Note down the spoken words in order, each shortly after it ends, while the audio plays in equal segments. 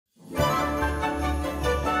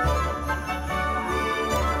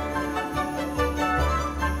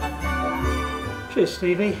Cheers,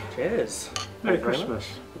 Stevie. Cheers. Merry Christmas.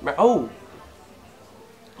 Oh!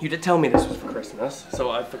 You did tell me this was for Christmas, so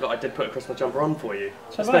I forgot I did put a Christmas jumper on for you.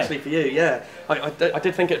 Especially for you, yeah. I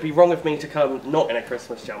did think it'd be wrong of me to come not in a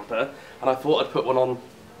Christmas jumper, and I thought I'd put one on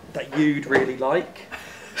that you'd really like.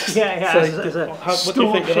 Yeah, So, as a what do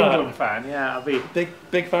you think of that? England fan, yeah, I'll be...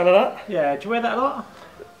 Big fan of that? Yeah, do you wear that a lot?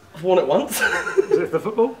 I've worn it once. Is it for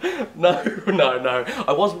football? No.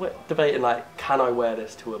 I was debating, like, can I wear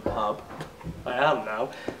this to a pub? I am now.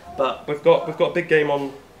 But we've got a big game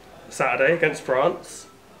on Saturday against France.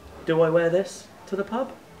 Do I wear this to the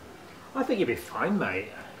pub? I think you'd be fine, mate.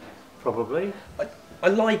 Probably. I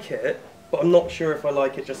like it, but I'm not sure if I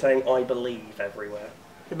like it just saying I believe everywhere.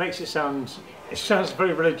 It makes it sounds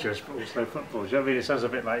very religious, but also football. Do you know what I mean? It sounds a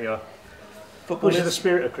bit like your... Football Which is is the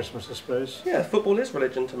spirit of Christmas, I suppose. Yeah, football is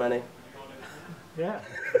religion to many. Yeah.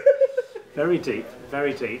 Very deep,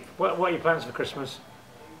 very deep. What are your plans for Christmas?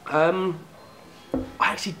 I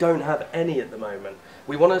actually don't have any at the moment.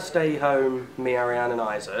 We want to stay home, me, Ariane and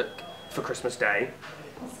Isaac, for Christmas Day.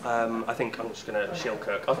 I think I'm just going to, she'll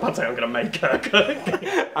cook. I was about to say I'm going to make her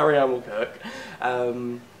cook. Ariane will cook.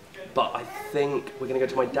 But I think we're going to go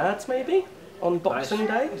to my dad's maybe on Boxing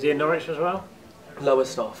Day. Is he in Norwich as well?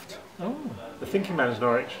 Lowestoft. Oh, the thinking man's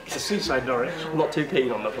Norwich. The seaside Norwich. I'm not too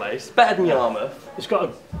keen on the place. Better than Yarmouth. It's got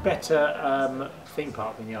a better theme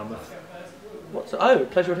park than Yarmouth. Oh,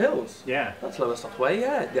 Pleasurewood Hills. Yeah. That's Lowestoft way,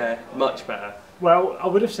 yeah, much better. Well, I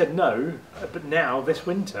would have said no, but now, this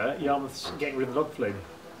winter, Yarmouth's getting rid of the log flume.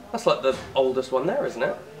 That's like the oldest one there, isn't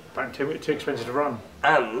it? Apparently too expensive to run.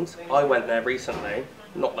 And I went there recently,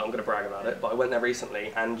 not that I'm going to brag about it, but I went there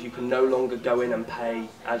recently and you can no longer go in and pay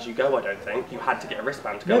as you go, I don't think. You had to get a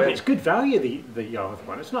wristband to go in. No, but it's good value, the Yarmouth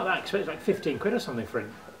one. It's not that expensive, like 15 quid or something for it.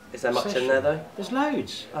 Is there much in there though? There's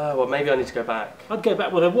loads. Oh, well maybe I need to go back. I'd go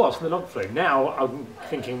back, well there was from the log flume. Now I'm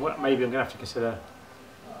thinking, well, maybe I'm going to have to consider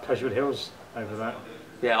Pleasurewood Hills over that.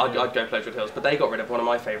 Yeah, I'd go Pleasurewood Hills, but they got rid of one of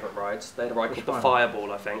my favourite rides. They had a ride called the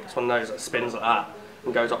Fireball, I think. It's one of those that spins like that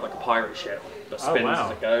and goes up like a pirate ship that spins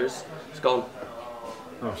as it goes. It's gone.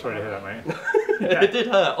 Oh, I'm sorry to hear that, mate. Yeah. It did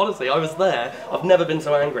hurt, honestly. I was there. I've never been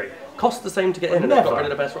so angry. Cost the same to get in and they've got rid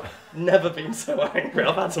of the best ride. Never been so angry.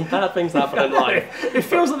 I've had some bad things happen in life. It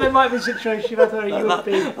feels like there might be a situation where you would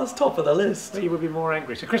be... That's top of the list. You would be more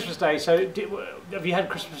angry. So Christmas Day, have you had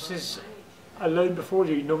Christmases alone before?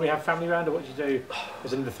 Do you normally have family around, or what do you do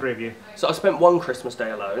as in the three of you? So I spent one Christmas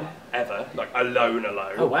Day alone, ever. Like alone.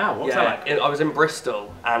 Oh wow, what's that like? I was in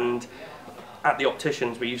Bristol and at the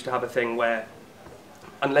opticians we used to have a thing where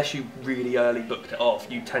unless you really early booked it off,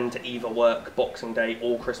 you tend to either work Boxing Day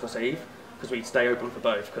or Christmas Eve, because we'd stay open for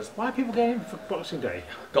both. Because why are people going in for Boxing Day?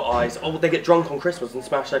 Got eyes. Oh, they get drunk on Christmas and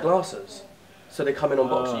smash their glasses. So they come in on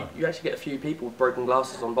Boxing. You actually get a few people with broken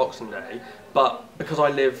glasses on Boxing Day. But because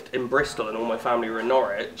I lived in Bristol and all my family were in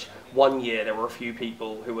Norwich, one year there were a few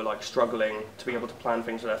people who were like struggling to be able to plan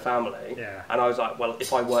things for their family. Yeah. And I was like, well,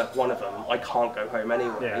 if I work one of them, I can't go home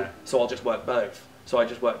anyway. Yeah. So I'll just work both. So I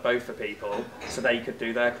just worked both for people, so they could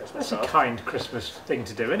do their Christmas stuff. That's a kind Christmas thing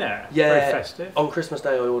to do, isn't it? Yeah. Very festive. On Christmas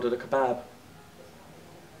Day I ordered a kebab.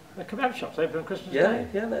 The kebab shop's open on Christmas Day?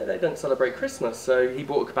 Yeah, they don't celebrate Christmas, so he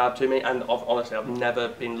brought a kebab to me, and honestly I've never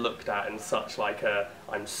been looked at in such like a,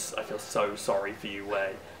 I feel so sorry for you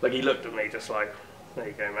way. Like he looked at me just like, there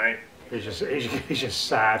you go mate. He's just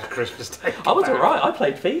sad Christmas Day kebab. I was alright, I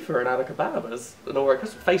played FIFA and had a kebab as an alright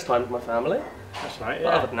Christmas. FaceTimed with my family. That's right, yeah.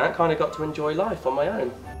 But other than that, kind of got to enjoy life on my own.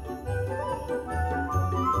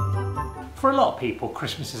 For a lot of people,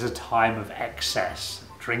 Christmas is a time of excess.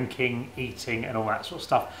 Drinking, eating and all that sort of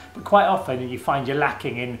stuff. But quite often you find you're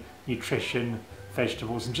lacking in nutrition,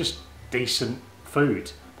 vegetables and just decent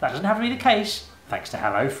food. That doesn't have to be the case, thanks to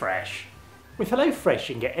HelloFresh. With HelloFresh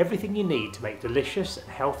you can get everything you need to make delicious and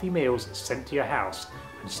healthy meals sent to your house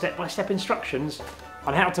and step-by-step instructions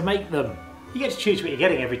on how to make them. You get to choose what you're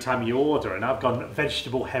getting every time you order, and I've gone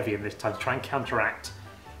vegetable heavy in this time to try and counteract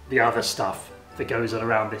the other stuff that goes on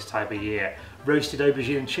around this time of year. Roasted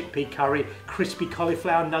aubergine and chickpea curry, crispy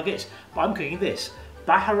cauliflower nuggets, but I'm cooking this.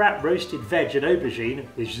 Baharat roasted veg and aubergine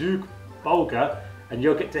with zouk, bulgur and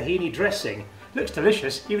yogurt tahini dressing. Looks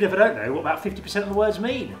delicious, even if I don't know what about 50% of the words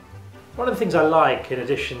mean. One of the things I like, in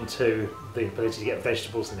addition to the ability to get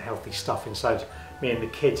vegetables and healthy stuff inside me and the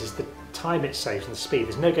kids, is the time it saves and the speed.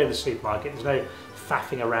 There's no going to the supermarket, there's no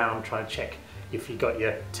faffing around trying to check if you got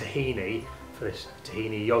your tahini for this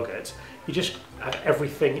tahini yogurt. You just have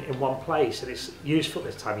everything in one place, and it's useful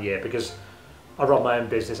this time of year because I run my own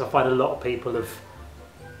business. I find a lot of people have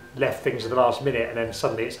left things at the last minute and then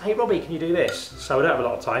suddenly it's, hey Robbie, can you do this? So I don't have a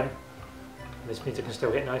lot of time. And this means I can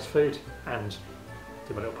still get nice food and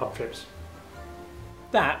do my little pub trips.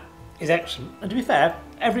 That is excellent. And to be fair,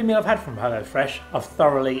 every meal I've had from HelloFresh, I've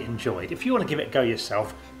thoroughly enjoyed. If you want to give it a go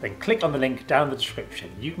yourself, then click on the link down in the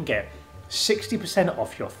description. You can get 60%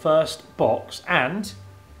 off your first box and,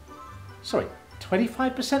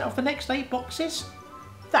 25% off the next 8 boxes?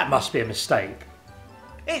 That must be a mistake.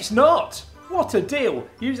 It's not! What a deal!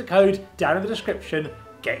 Use the code down in the description,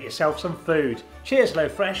 get yourself some food. Cheers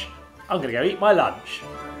HelloFresh, I'm going to go eat my lunch.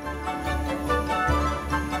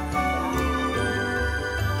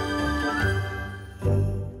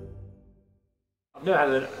 I've never had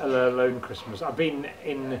a alone Christmas. I've been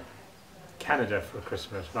in Canada for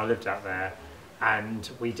Christmas when I lived out there, and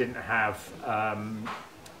we didn't have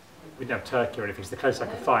turkey or anything. So the closest I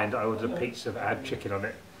could find, I ordered a pizza that had chicken on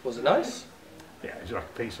it. Was it nice? Yeah, it was like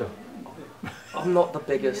a pizza. I'm not the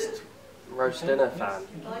biggest roast dinner fan.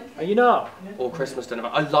 Are you not? Or Christmas dinner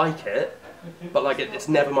fan. I like it, but like it's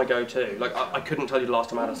never my go-to. Like I couldn't tell you the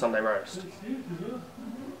last time I had a Sunday roast.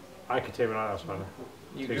 I could tell you when I last one.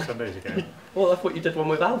 2 Sundays ago. Well, I thought you did one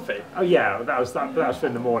with Alfie. Oh yeah, that was for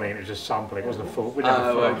in the morning. It was just sampling. It wasn't a full. We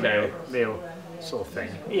never full meal sort of thing.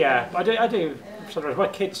 Yeah, but I do Sunday roast. My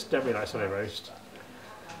kids don't really like Sunday roast.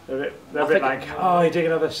 They're a bit like, oh, you're doing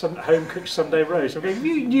another home cooked Sunday roast. I'm going,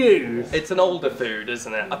 you knew. It's an older food,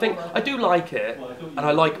 isn't it? I think I do like it, and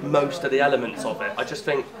I like most of the elements of it. I just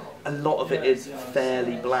think a lot of it is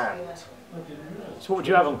fairly bland. So what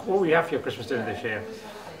will you have for your Christmas dinner this year?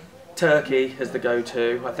 Turkey is the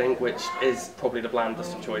go-to, I think, which is probably the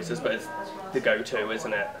blandest of choices, but it's the go-to,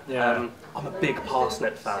 isn't it? Yeah. I'm a big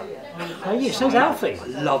parsnip fan. Oh yeah, so's Alfie. I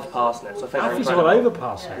love parsnips. I think Alfie's all over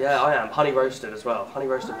parsnips. Yeah, I am. Honey roasted as well. Honey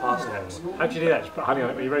roasted parsnips. How do you do that? Just put honey on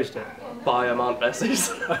it when you roast it? Buy them Aunt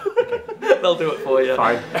Bessie's. They'll do it for you.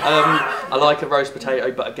 Fine. I like a roast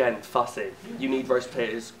potato, but again, fussy. You need roast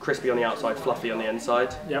potatoes crispy on the outside, fluffy on the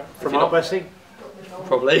inside. Yep. From Aunt Bessie?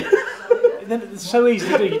 Probably. Then it's so easy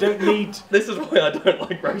to do. You don't need. This is why I don't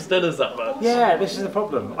like roast dinners that much. Yeah, this is the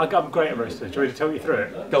problem. I'm great at roasting. Do you want me to talk you through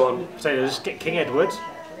it? Go on. Potatoes. Get King Edward.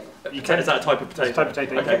 Is that a type of potato? It's a type of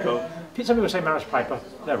potato. Okay, cool. Some people say Marriage Piper.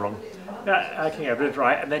 They're wrong. King Edward,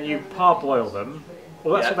 right? And then you parboil them.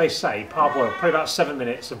 Well, that's what they say. Parboil. Probably about 7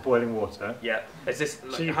 minutes of boiling water. Yeah. Is this?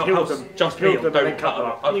 So you peel them. Just peel peel them don't and then cut them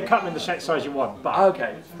up. Okay. You cut them in the size you want. But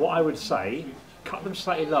okay. What I would say, cut them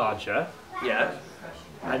slightly larger. Yeah.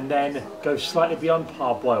 And then go slightly beyond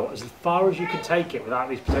parboil, as far as you can take it without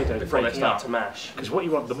these potatoes before breaking they start up. to mash. Because what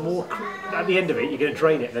you want, the more at the end of it, you're going to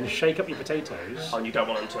drain it, then shake up your potatoes. Oh, and you don't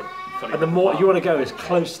want them to fully. And the more you want to go as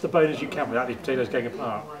close to the bone as you can without these potatoes going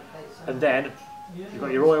apart. And then you've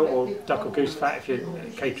got your oil or duck or goose fat if you're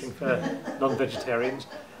catering for non-vegetarians.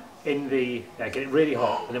 Get it really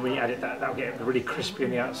hot, and then when you add it, that'll get it really crispy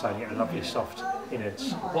on the outside and get a lovely soft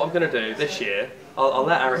innards. What I'm going to do this year, I'll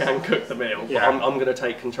let Ariane cook the meal, but I'm going to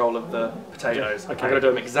take control of the potatoes. Okay. I'm going to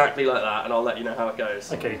do them exactly like that, and I'll let you know how it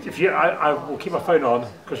goes. Okay, I will keep my phone on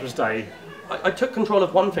Christmas Day. I took control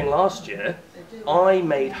of one thing last year. I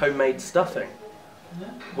made homemade stuffing.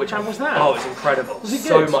 How was that? Oh, it's incredible. Was it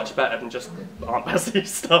so good? much better than just Aunt Bessie's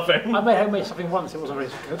stuffing. I made homemade stuffing once, it wasn't very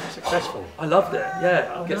successful. I loved it,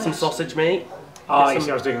 yeah. Oh, Get nice. some sausage meat. I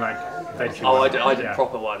was doing like veggie. Oh, I did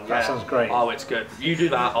proper one, yeah. That sounds great. Oh, it's good. You do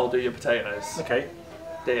that, I'll do your potatoes. Okay.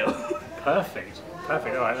 Deal. Perfect. All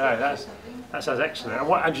right, no, that sounds excellent.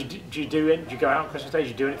 And do you do it? Do you go out on Christmas Day? Do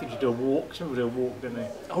you do anything? Do you do a walk? Some people do a walk, don't they?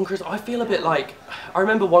 On Christmas, I feel a bit like, I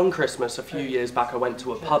remember one Christmas a few years back I went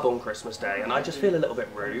to a pub on Christmas Day and I just feel a little bit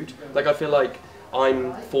rude. Like I feel like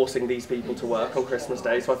I'm forcing these people to work on Christmas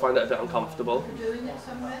Day, so I find it a bit uncomfortable.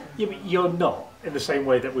 Yeah, but you're not, in the same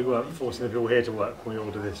way that we weren't forcing the people here to work when we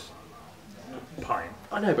order this pint.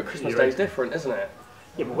 I know, but Christmas Day is different, isn't it?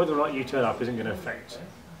 Yeah, but whether or not you turn up isn't going to affect.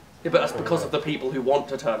 Yeah, but that's because of the people who want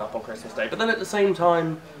to turn up on Christmas Day. But then at the same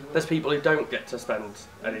time, there's people who don't get to spend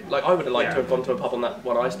any. Like I would have liked to have gone to a pub on that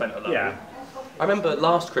one I spent alone. Yeah. I remember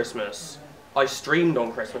last Christmas, I streamed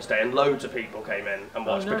on Christmas Day and loads of people came in and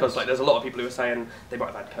watched because like there's a lot of people who were saying they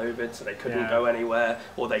might have had COVID, so they couldn't go anywhere,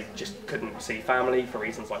 or they just couldn't see family for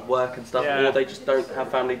reasons like work and stuff, or they just don't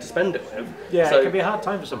have family to spend it with. Yeah, so it can be a hard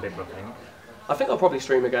time for some people, I think. I think I'll probably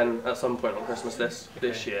stream again at some point on Christmas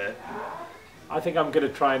this year. I think I'm going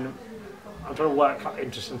to I'm trying to work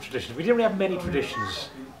into some traditions. We didn't really have many traditions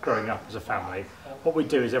growing up as a family. What we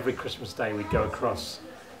do is every Christmas Day we go across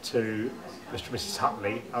to Mr. and Mrs.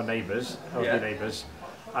 Hutley, our neighbours, elderly neighbours,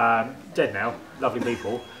 dead now, lovely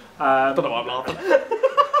people. Don't know why I'm laughing.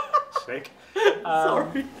 Sick.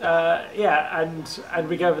 Sorry. And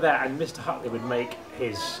we go over there, and Mr. Hutley would make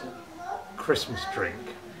his Christmas drink.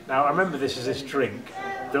 Now I remember this drink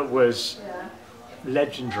that was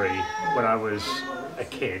legendary when I was a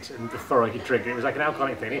kid and before I could drink it. It was like an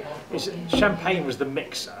alcoholic thing. Champagne was the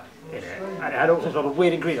mixer. in it, and it had all sorts of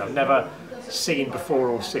weird ingredients I've never seen before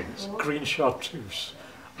or since. Green chartreuse,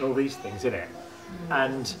 and all these things in it.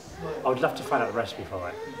 And I would love to find out the recipe for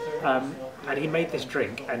it. And he made this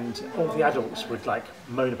drink, and all the adults would like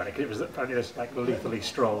moan about it because it was apparently this like lethally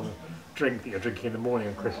strong drink that you're drinking in the morning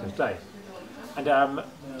on Christmas Day. And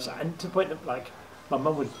and to the point that like my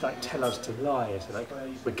mum would like tell us to lie. So like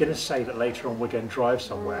we're going to say that later on we're going to drive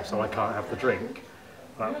somewhere, so I can't have the drink.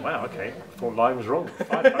 Like, wow, okay. I thought lying was wrong.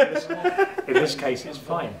 Fine, in this case, it's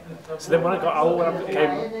fine. So then when I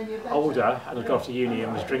became older and I got off to uni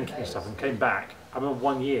and was drinking and stuff and came back, I remember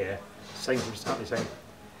one year saying to him, saying,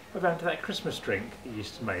 "We're down to that Christmas drink he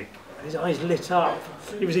used to make." And his eyes lit up.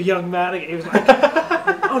 He was a young man. He was like,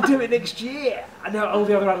 "I'll do it next year." And now all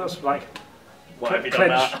the other adults were like, "Why have you done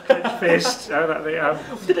that?" Clenched fist.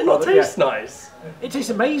 Did it not taste nice? It tastes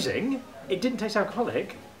amazing. It didn't taste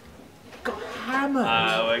alcoholic. It got hammered.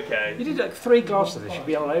 Oh, okay. You did like 3 glasses of this, you'd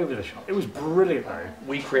be all over the shop. It was brilliant though.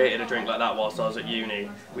 We created a drink like that whilst I was at uni.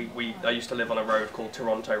 I used to live on a road called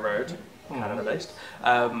Toronto Road, Canada based,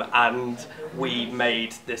 and we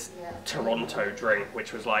made this Toronto drink,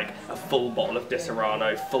 which was like a full bottle of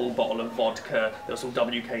Disaronno, full bottle of vodka, there was some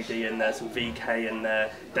WKD in there, some VK in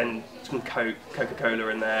there, then some Coca-Cola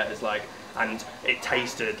in there, and it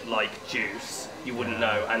tasted like juice, you wouldn't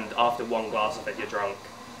know, and after 1 glass of it you're drunk.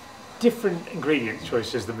 Different ingredient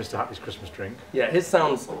choices than Mr. Happy's Christmas drink. Yeah, his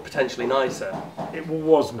sounds potentially nicer. It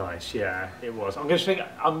was nice, yeah, it was. I'm going to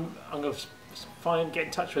get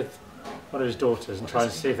in touch with one of his daughters and try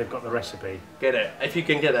and see if they've got the recipe. Get it. If you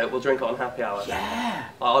can get it, we'll drink it on happy hour. Yeah!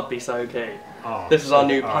 I'd be so keen. Oh, this is our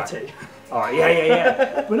new putty. Alright,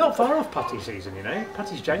 yeah. We're not far off putty season, you know.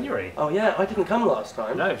 Putty's January. Oh yeah, I didn't come last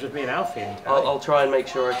time. No, it was just me and Alfie. And I'll try and make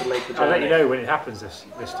sure I can make the journey. I'll let you know when it happens this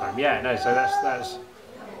time. Yeah, no, so that's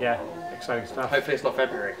yeah, exciting stuff. Hopefully it's not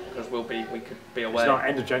February, because we could be away. It's not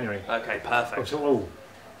end of January. Okay, perfect.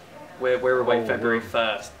 We're away February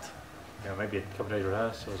 1st. Yeah, maybe a couple of days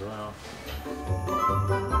rehearsal as well.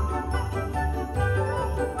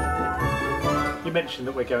 You mentioned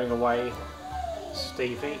that we're going away,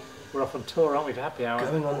 Stevie. We're off on tour, aren't we, for Happy Hour?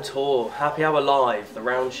 Going on tour. Happy Hour Live, the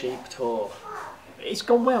Round Sheep tour. It's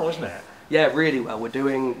gone well, isn't it? Yeah, really well. We're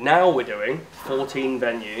doing 14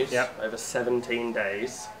 venues over 17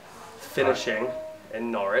 days, finishing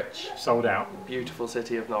in Norwich. Sold out. Beautiful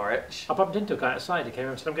city of Norwich. I bumped into a guy outside who came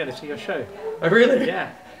over and said, "I'm going to see your show." Oh, really?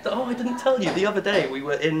 Yeah. Oh, I didn't tell you. The other day we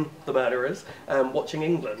were in The Murderers watching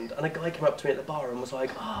England, and a guy came up to me at the bar and was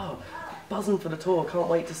like, "Oh, buzzing for the tour, can't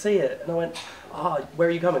wait to see it." And I went, "Where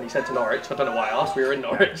are you coming?" He said to Norwich. I don't know why I asked, we were in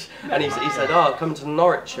Norwich. And he said, "Come to the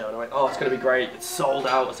Norwich show." And I went, "Oh, it's going to be great, it's sold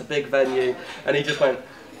out, it's a big venue." And he just went,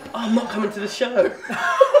 "I'm not coming to the show."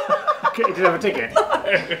 He didn't have a ticket?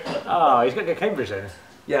 Oh, he's got to go to Cambridge then.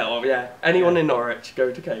 Yeah, well, yeah. Anyone in Norwich,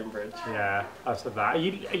 go to Cambridge. Yeah, I said that. Are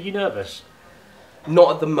you nervous?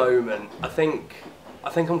 Not at the moment. I think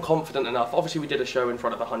I'm confident enough. Obviously we did a show in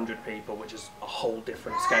front of 100 people, which is a whole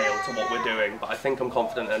different scale to what we're doing, but I think I'm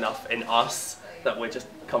confident enough in us that we're just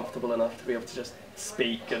comfortable enough to be able to just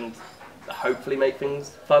speak and hopefully make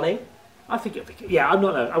things funny. I think it'll be, yeah, I'm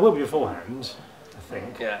not nervous. I will be beforehand, I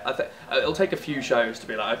think. Yeah, it'll take a few shows to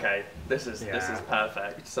be like, okay, this is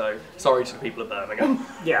perfect. So sorry to the people of Birmingham.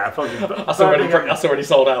 Yeah, probably. That's already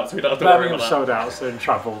sold out, so we don't have to worry about that. Sold out, so in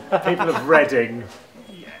trouble. People of Reading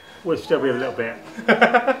will still be a little bit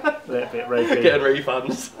ropey. Getting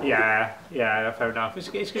refunds. Yeah, fair enough. It's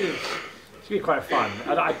going to be quite fun.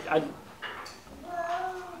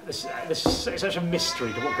 It's such a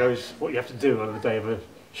mystery to what you have to do on the day of a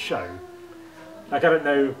show. Like, I don't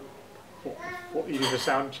know what you do for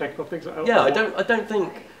sound check or things like that. Yeah, I don't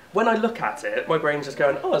think, when I look at it, my brain's just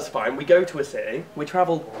going, oh, it's fine. We go to a city, we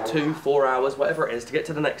travel 2-4 hours, whatever it is, to get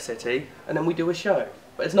to the next city, and then we do a show.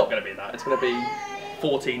 But it's not going to be that. It's going to be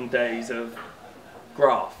 14 days of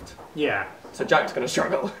graft. Yeah. So Jack's going to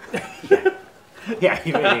struggle. Yeah,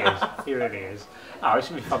 he really is. He really is. Oh, it's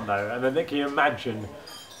going to be fun though. And then can you imagine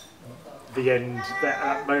the end,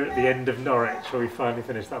 that moment at the end of Norwich where we finally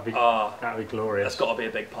finish? That'd be glorious. There's got to be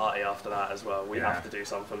a big party after that as well. We have to do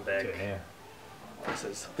something big. Yeah. This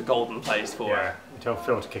is the golden place for it. Tell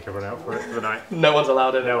Phil to kick everyone out for it for the night. No one's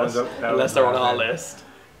allowed in unless they're on our list.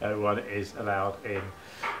 No one is allowed in.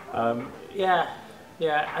 I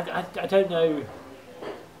don't know.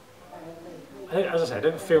 As I said, I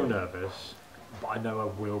don't feel nervous, but I know I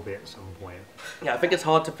will be at some point. Yeah, I think it's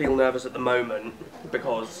hard to feel nervous at the moment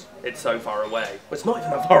because it's so far away. But it's not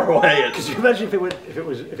even that far away. Because you imagine if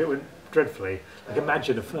it went dreadfully. Like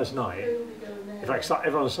imagine the first night, if like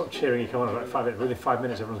everyone's sort of cheering, you come on like 5 minutes, within 5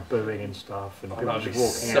 minutes everyone's booing and stuff, and people are just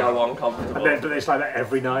walking out. So uncomfortable. And then, but it's like that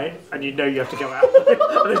every night, and you know you have to go out.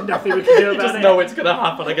 And there's nothing we can do about it. You just know it's going to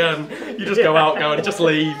happen again. You just go out, going, just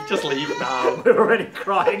leave now. We're already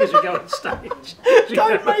crying as we go on stage.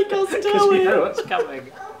 Don't make us do it. Because we know what's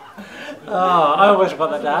coming. Oh, I almost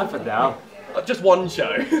want that to happen now. Just one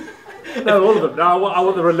show. No, all of them. No, I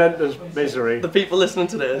want the relentless misery. The people listening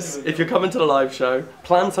to this, if you're coming to the live show,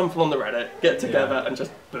 plan something on the Reddit, get together and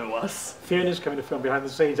just boo us. Fiona's coming to film behind the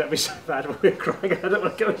scenes. That'd be so bad when we're crying. I don't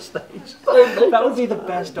want to go on stage. That would be the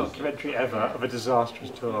best documentary ever of a disastrous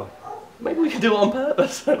tour. Maybe we can do it on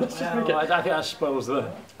purpose. I think that spoils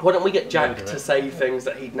the... Why don't we get Jack to say things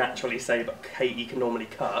that he'd naturally say but Katie can normally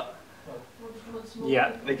cut?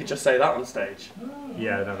 Yeah. They could just say that on stage.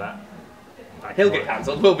 Yeah, I know that. He'll get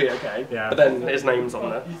cancelled, we'll be okay. Yeah. But then his name's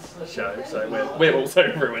on the show, so we're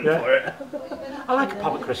also ruined for it. I like a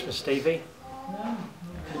pub at Christmas, Stevie.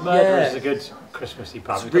 Murderers is a good Christmassy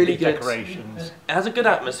pub. It's really good. Decorations. It has a good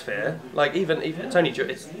atmosphere. Like even it's only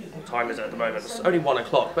what time is it at the moment? It's only 1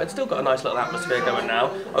 o'clock, but it's still got a nice little atmosphere going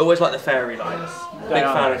now. I always like the fairy lights. Big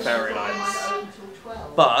fan of fairy lights.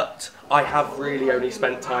 But I have really only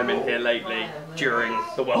spent time in here lately during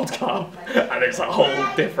the World Cup, and it's a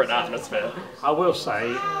whole different atmosphere. I will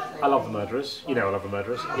say, I love the Murderers. You know I love the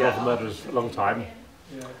Murderers. I love the Murderers a long time.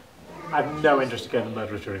 I have no interest in going to the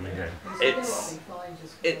Murderers during the game.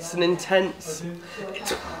 It's an intense...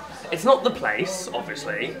 It's not the place,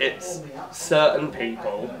 obviously. It's certain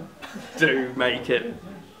people do make it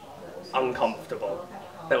uncomfortable.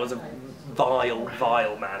 There was a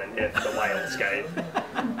vile man in here for the Wales game.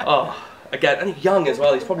 Oh, again, and he's young as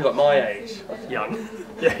well. He's probably like my age. Young.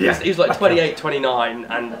 Yeah. He was like 28, 29,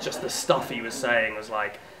 and just the stuff he was saying was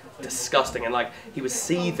like disgusting, and like he was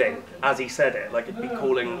seething as he said it. Like it'd be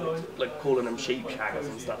calling them sheep shaggers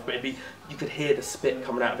and stuff, but you could hear the spit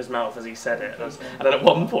coming out of his mouth as he said it. And then at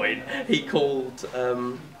one point he called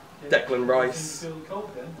Declan Rice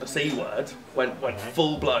the C word, went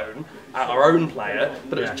full blown at our own player,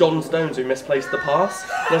 but it was John Stones who misplaced the pass.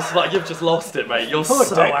 And it's like, you've just lost it, mate. You're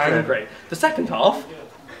so angry. The second half,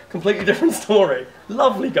 completely different story.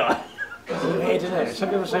 Lovely guy. Weird, isn't it? Some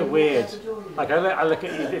people say weird. Like I look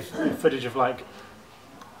at this footage of like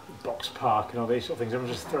Box Park and all these sort of things.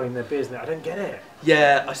 Everyone's just throwing their beers in there. I don't get it.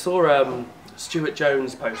 Yeah, I saw Stuart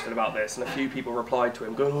Jones posted about this, and a few people replied to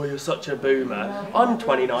him going, "Oh, you're such a boomer." I'm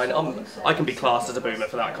 29. I can be classed as a boomer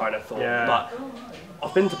for that kind of thought. Yeah. But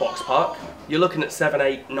I've been to Box Park. You're looking at £7,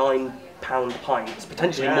 £8, £9 pints,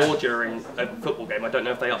 potentially more during a football game. I don't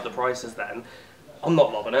know if they up the prices then. I'm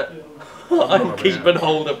not loving it. I'm keeping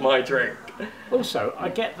hold of my drink. Also, I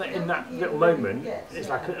get that in that little moment, it's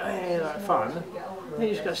like, hey, like fun. Then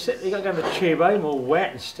you just got to sit, you got to go in the tube home all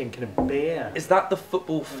wet and stinking of beer. Is that the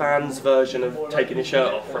football fans' version of taking your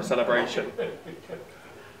shirt off for a celebration?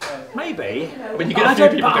 Maybe. When you get a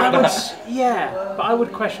few people doing that. Yeah, but I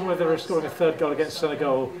would question whether scoring a third goal against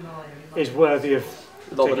Senegal is worthy of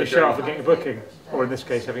taking your shirt off and getting a booking, or in this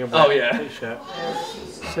case, having a wet t-shirt.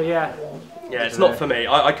 So yeah. Yeah, it's not for me.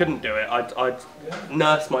 I couldn't do it. I'd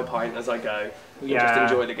nurse my pint as I go and just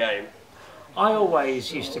enjoy the game. I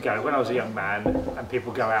always used to go, when I was a young man, and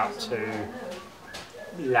people go out to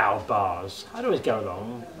loud bars, I'd always go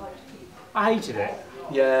along. I hated it.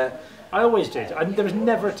 Yeah. I always did. There was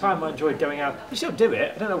never a time I enjoyed going out. You still do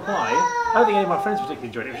it. I don't know why. I don't think any of my friends particularly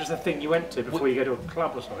enjoyed it. It was just a thing you went to before you go to a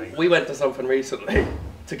club or something. We went to something recently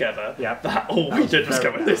together. Yeah. That all we did was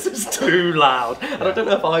go, this is too loud. And I don't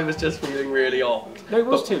know if I was just feeling really odd. No, it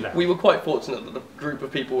was too loud. We were quite fortunate that the group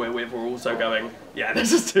of people we're with were also going, yeah,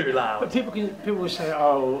 this is too loud. But people will say,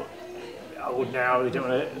 oh, now you don't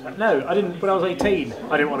want to... No, I didn't. When I was 18,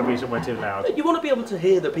 I didn't want to be somewhere too loud. You want to be able to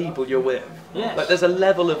hear the people you're with. Yes. Like there's a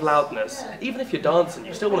level of loudness. Even if you're dancing,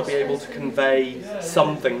 you still want to be able to convey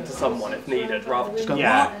something to someone if needed, rather than just go,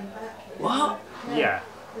 what? Yeah.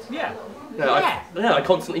 Yeah. No, I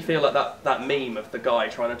constantly feel like that meme of the guy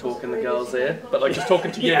trying to talk in the girl's ear, but like just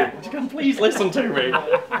talking to you. Just going, please listen to me.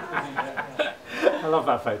 I love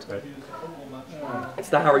that photo. It's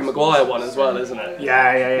the Harry Maguire one as well, isn't it?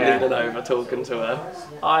 Yeah. Leaning over, talking to her.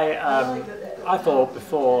 I thought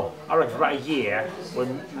before, I reckon for about a year,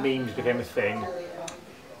 when memes became a thing,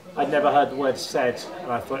 I'd never heard the word said,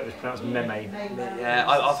 and I thought it was pronounced meme. Yeah,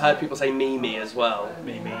 I've heard people say meme as well.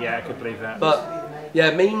 Meme, yeah, I could believe that. But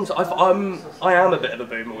yeah, memes. I am a bit of a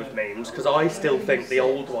boomer with memes because I still think the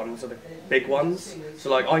old ones are the big ones. So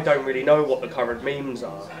like, I don't really know what the current memes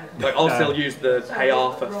are. Like, I'll still use the "Hey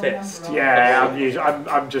Arthur" fist. Yeah,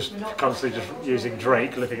 I'm just constantly just using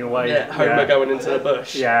Drake looking away. Yeah, Homer going into the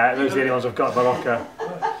bush. Yeah, those are the only ones I've got in my locker.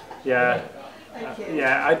 Yeah.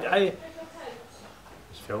 Yeah, I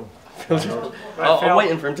it's Phil. I'm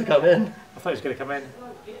waiting for him to come in. I thought he was going to come in.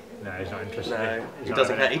 No, he's not interested. No, He's he not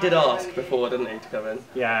doesn't having care. it. He did ask before, didn't he, to come in?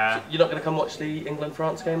 Yeah. You're not going to come watch the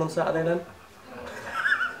England-France game on Saturday then?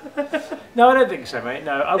 No, I don't think so, mate.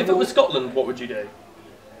 No. If it was Scotland, what would you do?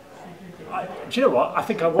 Do you know what? I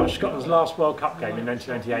think I watched Scotland's last World Cup game in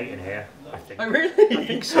 1998 in here. I think. Oh, really? I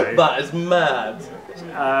think so. That is mad.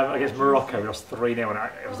 Against Morocco, we lost 3-0, and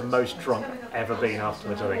it was the most drunk I've ever been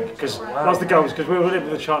afterwards, I think. Because once the goals, because we were living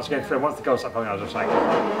with the chance of going through, and once the goals started coming, I was just like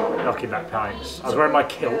knocking back pints. I was wearing my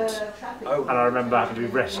kilt, and I remember having to be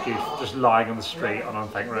rescued, just lying on the street on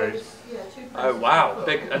Unthank Road. Oh wow,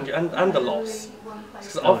 big and a loss.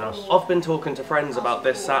 I've been talking to friends about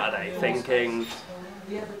this Saturday, thinking,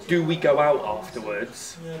 do we go out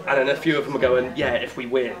afterwards? And then a few of them are going, yeah, if we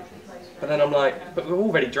win. But then I'm like, but we're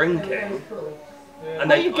already drinking.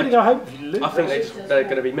 And You're going to go home if you lose. I think they're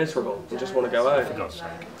going to be miserable and just want to go home. For God's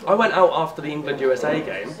sake. I went out after the England-USA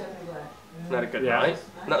game and had a good night.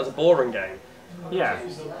 And that was a boring game. Yeah,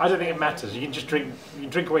 I don't think it matters. You can just drink. You can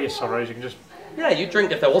drink away your sorrows. You can just. Yeah, you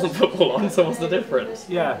drink if there wasn't football on, so what's the difference?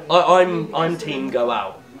 Yeah. I'm team go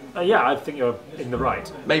out. Yeah, I think you're in the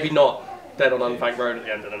right. Maybe not dead on Unthank Road at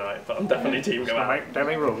the end of the night, but I'm definitely team go out. Don't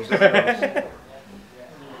make rules. Don't make rules.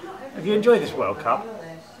 Have you enjoyed this World Cup?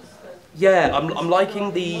 Yeah, I'm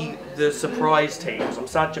liking the surprise teams. I'm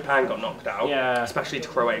sad Japan got knocked out, especially to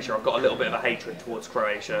Croatia. I've got a little bit of a hatred towards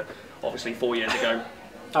Croatia. Obviously, 4 years ago.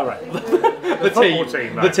 All right.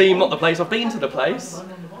 the team, not the place. I've been to the place.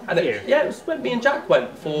 And it was when me and Jack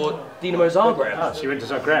went for Dinamo Zagreb. Oh, so you went to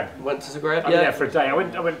Zagreb? Went to Zagreb, I went for a day. I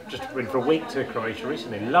went for a week to Croatia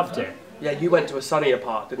recently. Loved it. Yeah, you went to a sunnier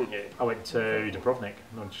part, didn't you? I went to Dubrovnik,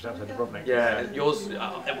 just outside Dubrovnik. Yeah, yours.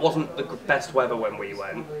 It wasn't the best weather when we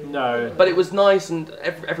went. No. But it was nice, and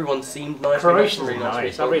everyone seemed nice. Croatia's really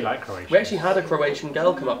nice. I really like Croatia. We actually had a Croatian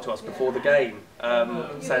girl come up to us before the game,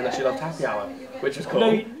 saying that she loved happy hour, which was cool. No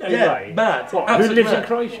way. Mad. What, who lives in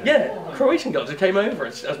Croatia? Yeah, Croatian girl just came over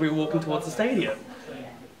as we were walking towards the stadium.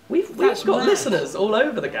 We've got listeners all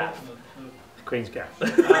over the gaff. Queen's Gaff.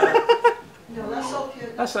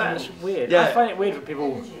 That's weird. Yeah. I find it weird for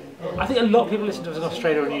people. I think a lot of people listen to us in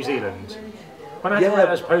Australia or New Zealand. When I had to write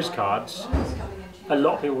those postcards, a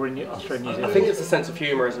lot of people were in Australia and New Zealand. I think it's a sense of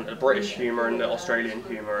humour, isn't it? The British humour and the Australian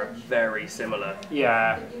humour are very similar.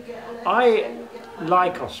 Yeah. I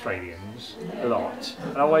like Australians a lot,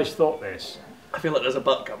 and I always thought this. I feel like there's a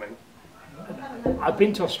butt coming. I've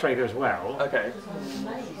been to Australia as well. Okay.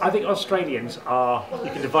 I think Australians are, you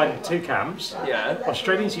can divide into two camps. Yeah.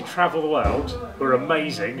 Australians who travel the world, who are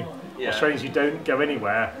amazing. Yeah. Australians who don't go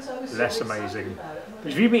anywhere, less amazing.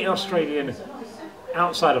 But if you meet an Australian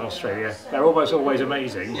outside of Australia, they're almost always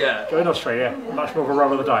amazing. Yeah. Go in Australia, much more of a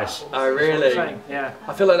roll of the dice. Oh, really? Yeah.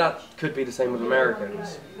 I feel like that could be the same with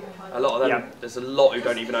Americans. A lot of them, there's a lot who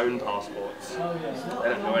don't even own passports. They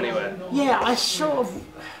don't go anywhere. Yeah,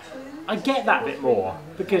 I get that bit more,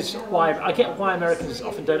 because I get why Americans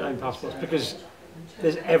often don't own passports, because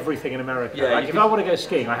there's everything in America. Yeah, like if I want to go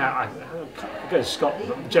skiing, I go to Scotland,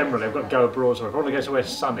 but generally I've got to go abroad, so if I want to go somewhere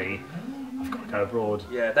sunny, I've got to go abroad.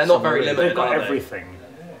 Yeah, they're not very limited, They've got are they? everything,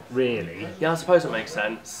 really. Yeah, I suppose it makes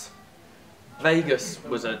sense. Vegas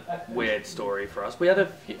was a weird story for us. We had a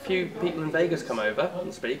few people in Vegas come over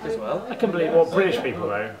and speak as well. I can't believe what British people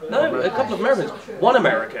though. No, a couple of Americans. One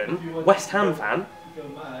American, West Ham fan.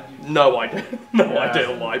 No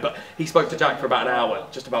idea why, but he spoke to Jack for about an hour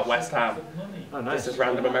just about West Ham. Oh, nice. This is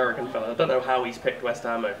random American fella. I don't know how he's picked West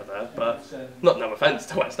Ham over there, but no offence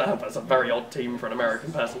to West Ham, but it's a very odd team for an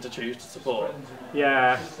American person to choose to support.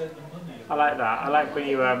 Yeah, I like that. I like when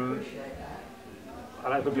you I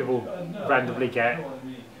like when people randomly get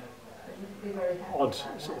odd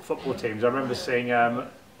sort of football teams. I remember seeing a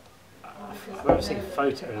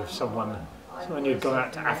photo of someone who had gone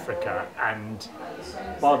out to Africa, and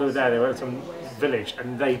while they were there, they were at some village,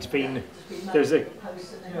 and basically in this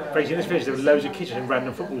village there were loads of kids in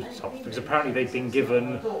random football tops, because apparently they'd been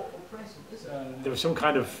given, there was some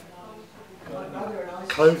kind of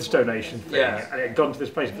clothes donation thing, and it had gone to this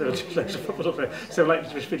place, there were just loads of football tops, so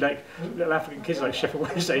like just be like little African kids like Sheffield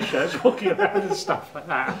Wednesday shirts walking around and stuff like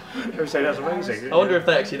that. They would say that's amazing. I wonder if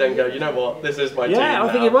they actually then go, you know what, this is my team Yeah, I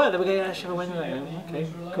now. think it worked. They were going, Sheffield Wednesday. Okay,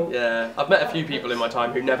 cool. Yeah, I've met a few people in my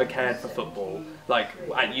time who never cared for football. Like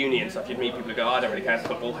at uni and stuff, you'd meet people who go, I don't really care for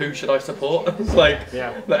football. Who should I support? It's like,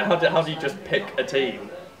 how do you just pick a team?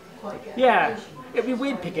 Yeah, it'd be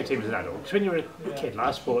weird picking a team as an adult. Because when you were a kid,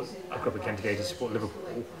 like I grew up in Kent to support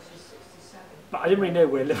Liverpool, but I didn't really know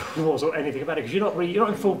where Liverpool was or anything about it, because you're not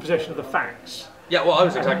in full possession of the facts. Yeah, well, I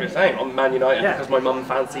was exactly the same. I'm Man United because my mum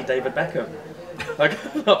fancied David Beckham.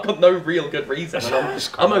 Like, I've got no real good reason, and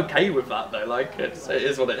I'm okay with that though. Like, it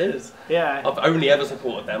is what it is. Yeah. I've only ever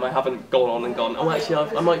supported them. I haven't gone on and gone, oh, actually,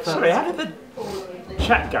 I might. Sorry, how did the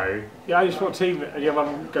chat go? Yeah, I just what team? And your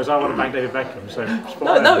mum goes, I want to bang David Beckham. So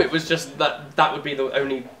no, it was just that would be the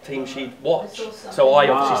only team she'd watch. So I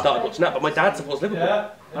obviously started watching that. But my dad supports Liverpool. Yeah.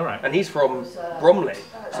 All right. And he's from Bromley,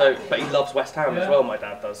 but he loves West Ham as well, my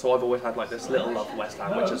dad does. So I've always had like this little love for West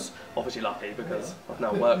Ham, which is obviously lucky because I've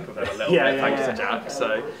now worked with them a little bit, thanks to Jack.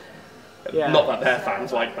 So, not that they're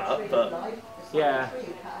fans like that, but... Yeah.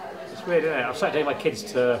 It's weird, isn't it? I've started taking my kids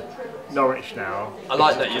to Norwich now. I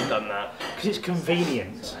like that you've done that. Because it's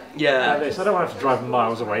convenient. Yeah. I don't want to have to drive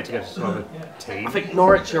miles away to go to some other team. I think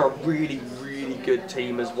Norwich are a really, really good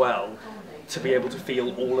team as well, to be able to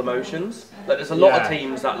feel all emotions. Like there's a lot of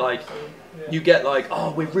teams that like you get like,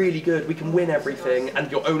 oh, we're really good, we can win everything,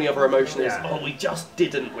 and your only other emotion is, oh, we just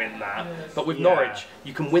didn't win that. But with Norwich,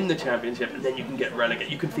 you can win the championship and then you can get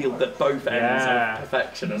relegated. You can feel that both ends of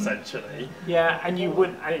perfection essentially. Yeah, and you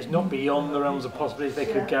wouldn't, and it's not beyond the realms of possibility.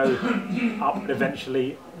 They could go up and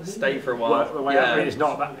eventually stay for a while. Work their way up. I mean, it's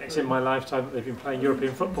not that it's in my lifetime that they've been playing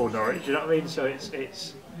European football, Norwich. You know what I mean? So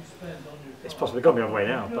it's possibly gone the other way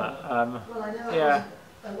now, but yeah,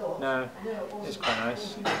 no, it's quite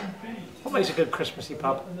nice. What makes a good Christmassy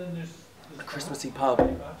pub? A Christmassy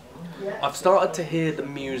pub. I've started to hear the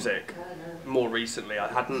music more recently. I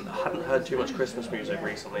hadn't heard too much Christmas music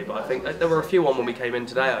recently, but I think there were a few on when we came in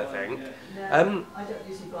today. I think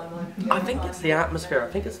it's the atmosphere.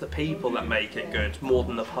 I think it's the people that make it good more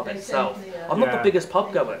than the pub itself. I'm not the biggest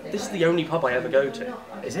pub goer. This is the only pub I ever go to.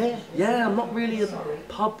 Is it? Yeah, I'm not really a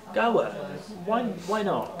pub goer. Why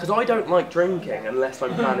not? Because I don't like drinking unless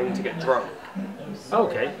I'm planning to get drunk.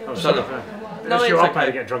 Okay. No, you're okay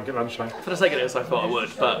to get drunk at lunchtime. For the sake of this, I thought I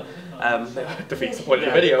would, but defeats the point of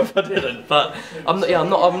the video if I didn't. But I'm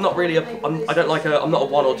not really I'm not a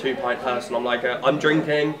 1 or 2 pint person. I'm like I'm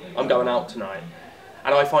drinking, I'm going out tonight,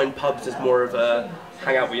 and I find pubs is more of a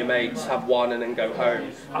hang out with your mates, have one, and then go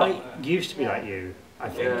home. I used to be like you, I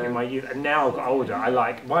think, in my youth, and now I've got older. I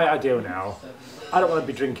like my ideal now. I don't want to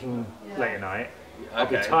be drinking late at night. I'll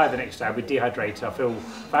be tired the next day. I'll be dehydrated.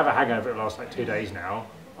 If I have a hangover, it lasts like 2 days now.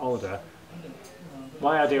 Older.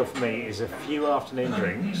 My ideal for me is a few afternoon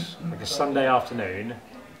drinks, like a Sunday afternoon,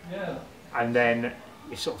 and then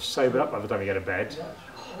you're sort of sobered up by the time you go to bed.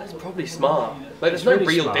 That's probably smart. Like, there's no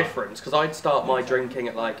real difference, because I'd start my drinking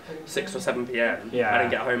at like 6 or 7 p.m. and then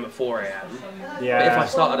get home at 4 a.m. Yeah. But if I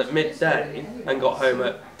started at midday and got home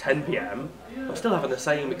at 10 p.m, I'm still having the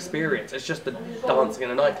same experience. It's just the dancing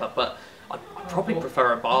in a nightclub, but I probably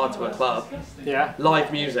prefer a bar to a club. Yeah.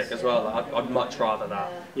 Live music as well. I'd much rather that.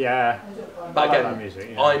 Yeah. But again,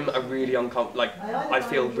 music, I'm a really I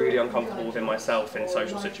feel really uncomfortable within myself in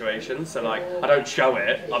social situations. So like, I don't show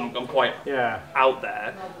it. I'm quite out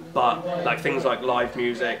there. But like things like live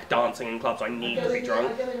music, dancing in clubs, I need to be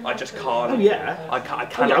drunk. I just can't. Oh yeah. I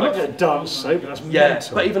cannot. I'm not going to dance sober. That's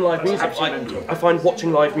mental. But even live music, I find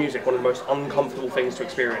watching live music one of the most uncomfortable things to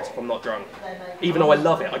experience if I'm not drunk. Even though I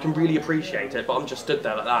love it, I can really appreciate it, but I'm just stood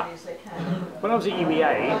there like that. When I was at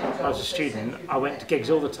UEA, I was a student, I went to gigs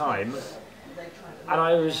all the time, and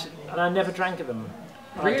I never drank at them.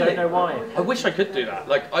 Really? I don't know why. I wish I could do that.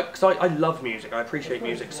 Like, because I love music, I appreciate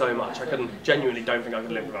music so much. Genuinely don't think I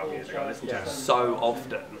could live without music. I listen to it so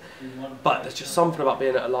often. But there's just something about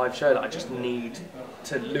being at a live show that I just need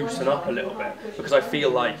to loosen up a little bit, because I feel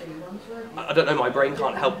like, I don't know, my brain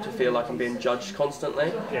can't help to feel like I'm being judged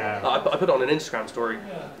constantly. Yeah. I put on an Instagram story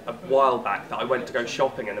a while back that I went to go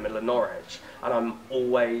shopping in the middle of Norwich, and I'm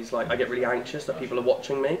always like, I get really anxious that people are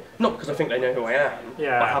watching me. Not because I think they know who I am, but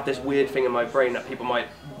I have this weird thing in my brain that people might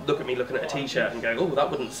look at me looking at a t-shirt and go, oh, that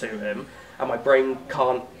wouldn't suit him, and my brain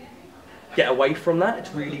can't get away from that.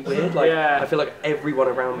 It's really weird. Like, I feel like everyone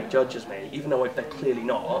around me judges me, even though they're clearly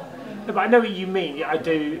not. No, but I know what you mean. I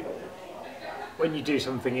do. When you do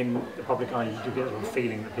something in the public eye, you do get a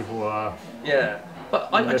feeling that people are. Yeah, but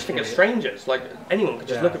I just think of strangers. Like, anyone could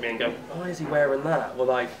just look at me and go, "Why is he wearing that?" Or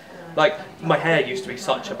like my hair used to be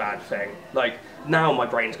such a bad thing. Like, now my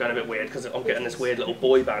brain's going a bit weird because I'm getting this weird little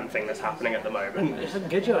boy band thing that's happening at the moment. It's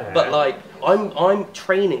good, your hair. But like, I'm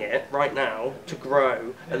training it right now to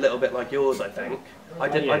grow a little bit like yours. I think I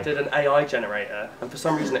did an AI generator, and for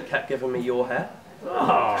some reason it kept giving me your hair.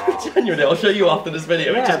 Oh. Genuinely, I'll show you after this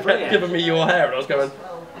video. It just kept giving me your hair, and I was going,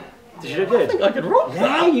 did you look good? I think I could rock that.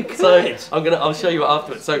 Yeah, you could. So I'll show you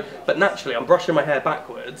afterwards. So, but naturally, I'm brushing my hair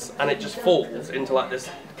backwards, and it just falls into like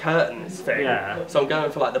this curtains thing. Yeah. So I'm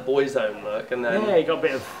going for like the Boyzone look, and then you got a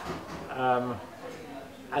bit of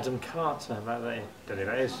Adam Carter about that. Don't know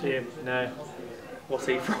who that is. No. What's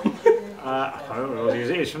he from? I can't remember what it was.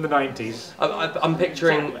 It was from the 90s. I'm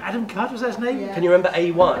picturing... Adam Carter, was that his name? Can you remember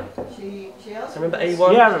A1? Remember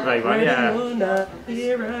A1? Yeah, I remember A1,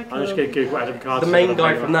 yeah. I'm just going to Google Adam Carter. The main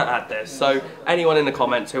guy from that had this. So anyone in the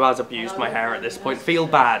comments who has abused my hair at this point, feel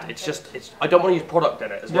bad. It's I don't want to use product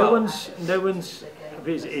in it as well. No one's...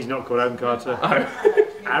 He's not called Adam Carter. Oh.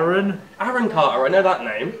 Aaron Carter, I know that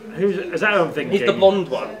name. Is that who I'm thinking? He's the blonde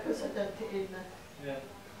one.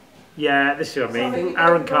 Yeah, this is what I mean.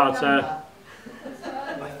 Aaron Carter.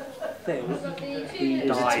 I think he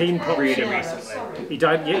was a teen pop really recently. He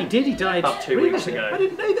died. Yeah, he did. He died about 2 weeks ago. I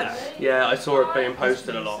didn't know that. Yeah, I saw it being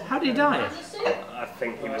posted a lot. How did he die? I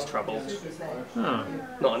think he was troubled. Oh.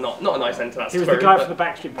 Not a nice end to that story. He was the guy from the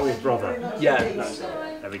Backstreet Boys' brother. Yeah.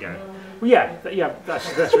 There we go. Well, yeah.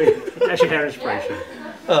 That's your hair inspiration.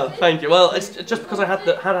 Oh, thank you. Well, it's just because I had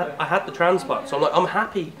the transplant, so I'm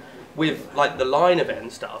happy with like the line of it and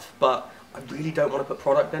stuff, but I really don't want to put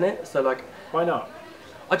product in it. So like, why not?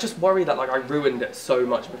 I just worry that like I ruined it so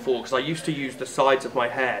much before, because I used to use the sides of my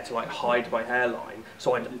hair to like hide my hairline,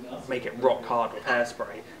 so I'd make it rock hard with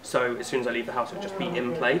hairspray. So as soon as I leave the house, it would just be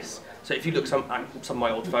in place. So if you look at some of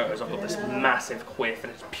my old photos, I've got this massive quiff,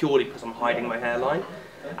 and it's purely because I'm hiding my hairline.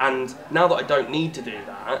 And now that I don't need to do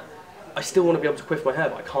that, I still want to be able to quiff my hair,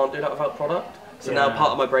 but I can't do that without product. So now part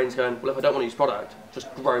of my brain's going, well, if I don't want to use product,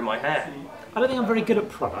 just grow my hair. I don't think I'm very good at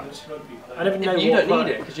product. I never know. You what don't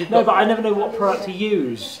need it because but I never know what product to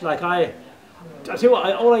use. Like I tell you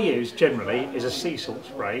what, all I use generally is a sea salt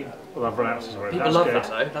spray. Well, I've run out of spray. People love that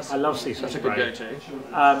though. I love sea salt spray. That's a good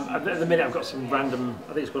go-to. At the minute, I've got some random.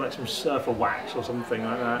 I think it's called like some surfer wax or something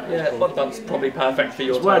like that. Yeah, well, that's probably perfect for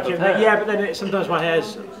your type of hair. Yeah, but then sometimes my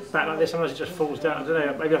hair's back like this. Sometimes it just falls down. I don't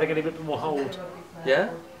know. Maybe I think I need a bit more hold. Yeah.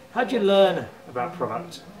 How do you learn about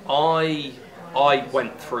product? I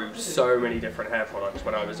went through so many different hair products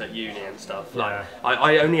when I was at uni and stuff. Like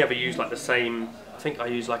I only ever used like the same. I think I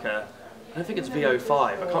used like I don't think it's VO5.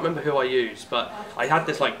 I can't remember who I used, but I had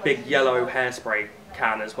this like big yellow hairspray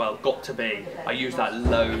can as well. Got to be. I used that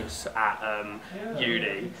loads at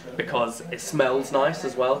uni because it smells nice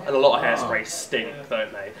as well, and a lot of hairsprays stink,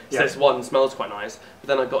 don't they? So this one smells quite nice. But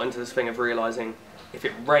then I got into this thing of realising if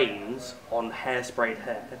it rains on hairsprayed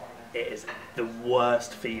hair, it is the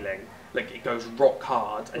worst feeling. Like it goes rock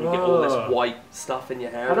hard, and you get all this white stuff in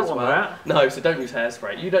your hair. I don't want that. No, so don't use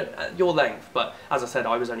hairspray. You don't your length. But as I said,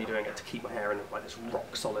 I was only doing it to keep my hair in like this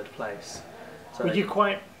rock solid place. So were you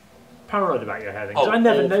quite paranoid about your hair then? Because I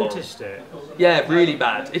never noticed it. Yeah, really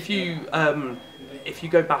bad. If you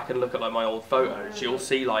go back and look at like my old photos, you'll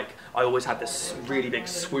see like I always had this really big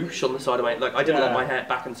swoosh on the side of my like I didn't let my hair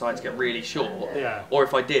back and sides get really short. Yeah. Or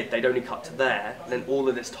if I did, they'd only cut to there, and then all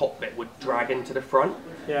of this top bit would drag into the front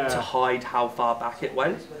to hide how far back it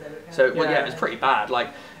went. So well, yeah, it was pretty bad. Like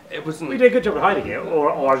it wasn't. We did a good job of hiding it,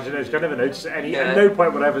 or I never noticed any. At no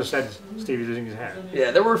point would I ever said Stevie's losing his hair.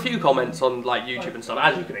 Yeah, there were a few comments on like YouTube and stuff,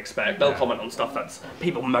 as you can expect. They'll comment on stuff that's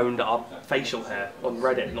people moaned at our facial hair on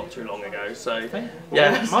Reddit not too long ago. So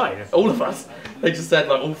yeah, all of us. They just said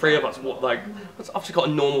like all three of us. What like? I've just got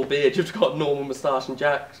a normal beard. You've just got a normal moustache, and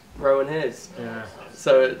Jack's growing his. Yeah.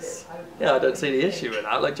 So it's I don't see the issue with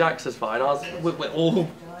that. Like Jack's is fine. We're all.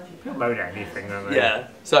 Don't moan at anything, don't they? Yeah.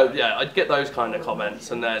 So yeah, I'd get those kind of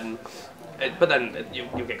comments, and then, but then you'll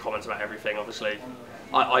get comments about everything. Obviously,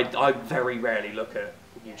 I very rarely look at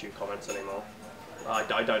YouTube comments anymore. I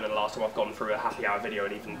don't know the last time I've gone through a happy hour video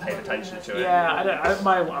and even paid attention to it. Yeah,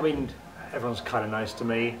 I mean, everyone's kind of nice to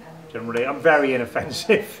me generally. I'm very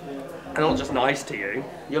inoffensive. And not just nice to you,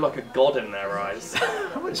 you're like a god in their eyes.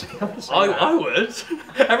 I would say I would.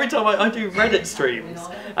 Every time I do Reddit streams,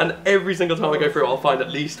 and every single time I go through, I'll find at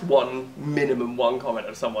least minimum one comment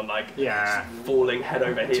of someone like falling head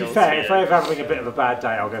over heels. To be fair, if I'm having a bit of a bad day,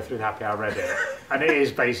 I'll go through the Happy Hour Reddit, and it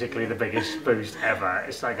is basically the biggest boost ever.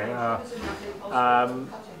 It's like,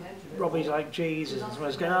 Robbie's like Jesus, and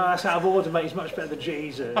someone's going, that's out of order, mate. He's much better than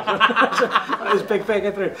Jesus. This big thing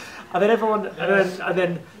going through, and then everyone, and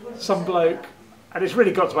then some bloke, and it's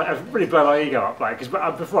really got to really blow my ego up, like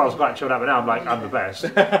because before I was quite chilled out, but now I'm like I'm the best.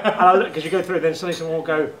 And I look because you go through, and then suddenly someone will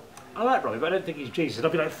go, I like Robbie, but I don't think he's Jesus. And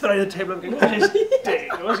I'll be like throwing the table up, going, what's his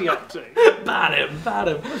dick? What's he up to? Ban him.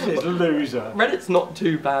 What's this loser? Reddit's not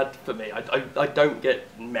too bad for me. I don't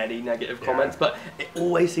get many negative comments, but it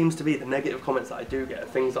always seems to be the negative comments that I do get are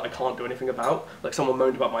things that I can't do anything about. Like someone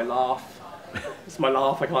moaned about my laugh. It's my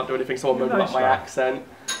laugh, I can't do anything. Someone moaned about my accent.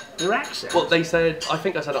 Your accent? Well, they said, I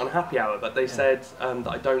think I said it on Happy Hour, but they said that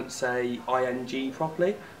I don't say ing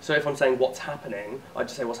properly. So if I'm saying what's happening, I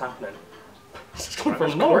just say what's happening. It's come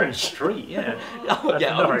from Norwich Street, yeah.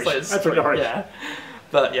 Yeah, I wouldn't say it's street, yeah.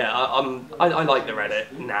 But yeah, I like the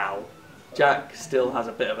Reddit now. Jack still has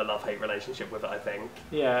a bit of a love-hate relationship with it, I think.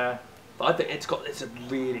 Yeah. But I think it's a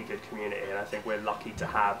really good community, and I think we're lucky to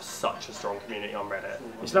have such a strong community on Reddit.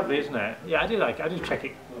 It's lovely, isn't it? Yeah, I do check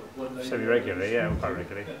it semi-regularly, yeah, quite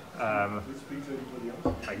regularly.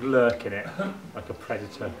 Like lurk in it, like a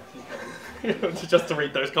predator. Just to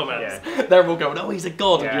read those comments. Yeah. They're all going, oh, he's a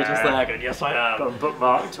god, Yeah. and you're just there going, yes, I am. Got them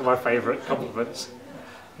bookmarked to my favourite compliments.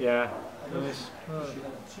 Yeah. Nice.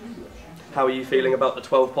 How are you feeling about the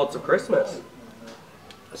 12 pods of Christmas?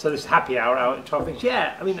 So this happy hour out at 12 things.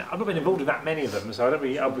 Yeah, I mean, I've not been involved in that many of them, so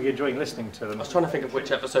I'll be enjoying listening to them. I was trying to think of which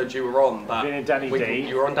episodes you were on. But been in Danny D.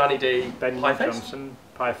 You were on Danny D. Ben Pieface? Johnson,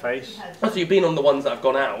 Pieface. Oh, so you've been on the ones that have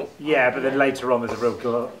gone out? Yeah, but then later on there's a real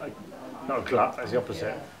glut. Not a glut, that's the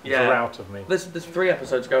opposite. Yeah. There's a rout of me. There's 3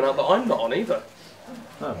 episodes going out that I'm not on either.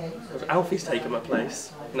 Oh. Alfie's taken my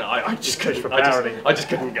place. No, I just couldn't. for I parody. just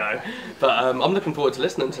couldn't go. But I'm looking forward to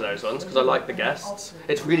listening to those ones because I like the guests.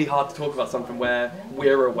 It's really hard to talk about something where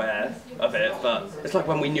we're aware of it, but it's like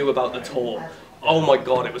when we knew about the tour. Oh my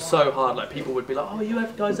god, it was so hard. Like people would be like, "Oh, you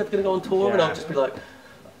guys ever going to go on tour?" Yeah. And I'd just be like,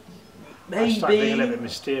 "Maybe." I start being a little bit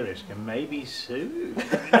mysterious. Maybe soon.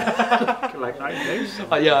 Like I know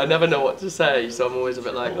something. Yeah, I never know what to say, so I'm always a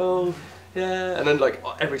bit like, "Oh." Yeah, and then like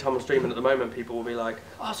every time I'm streaming at the moment, people will be like,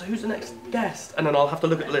 "Oh, so who's the next guest?" And then I'll have to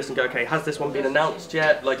look at the list and go, "Okay, has this one been announced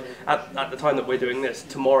yet?" Like at the time that we're doing this,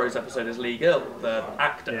 tomorrow's episode is Lee Gill, the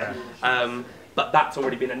actor, Yeah. but that's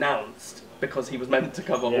already been announced because he was meant to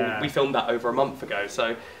come on. Yeah. We filmed that over a month ago,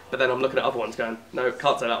 so. But then I'm looking at other ones, going, "No,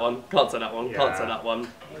 can't say that one, can't say that one, can't say Yeah. that one."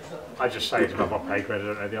 I just say it's above my pay grade. I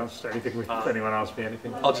don't know the answer to anything. If anyone asks me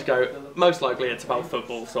anything. I'll just go. Most likely, it's about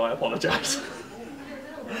football, so I apologise.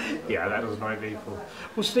 Yeah, that was my people.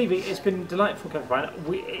 Well, Stevie, it's been delightful coming by.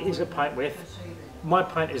 It is a pint with. My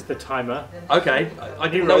pint is the timer. Okay, I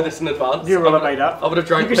didn't know this in advance. New rule I made up. I would have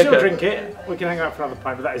drank You can still liquor. drink it. We can hang out for another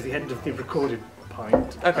pint, but that is the end of the recorded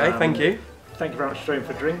pint. Okay, thank you. Thank you very much for joining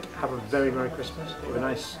for a drink. Have a very Merry Christmas. Have a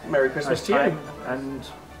nice Merry Christmas nice to you. time. And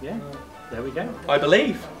yeah, there we go. I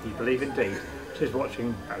believe. You believe indeed. Cheers for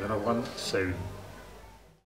watching. Have another one soon.